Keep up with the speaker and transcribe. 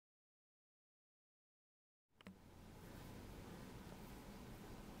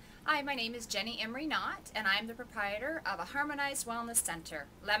Hi, my name is Jenny Emery Knott, and I'm the proprietor of a Harmonized Wellness Center,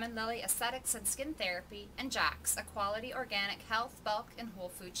 Lemon Lily Aesthetics and Skin Therapy, and JACS, a quality organic health, bulk, and whole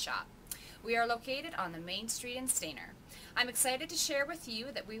food shop. We are located on the main street in Stayner. I'm excited to share with you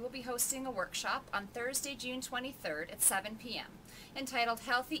that we will be hosting a workshop on Thursday, June 23rd at 7 p.m. entitled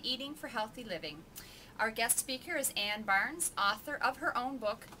Healthy Eating for Healthy Living. Our guest speaker is Ann Barnes, author of her own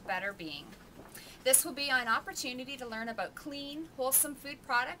book, Better Being. This will be an opportunity to learn about clean, wholesome food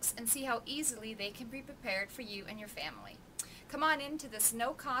products and see how easily they can be prepared for you and your family. Come on into this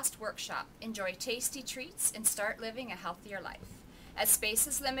no-cost workshop, enjoy tasty treats, and start living a healthier life. As space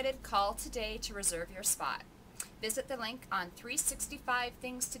is limited, call today to reserve your spot. Visit the link on 365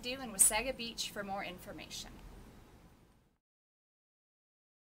 Things to Do in Wasaga Beach for more information.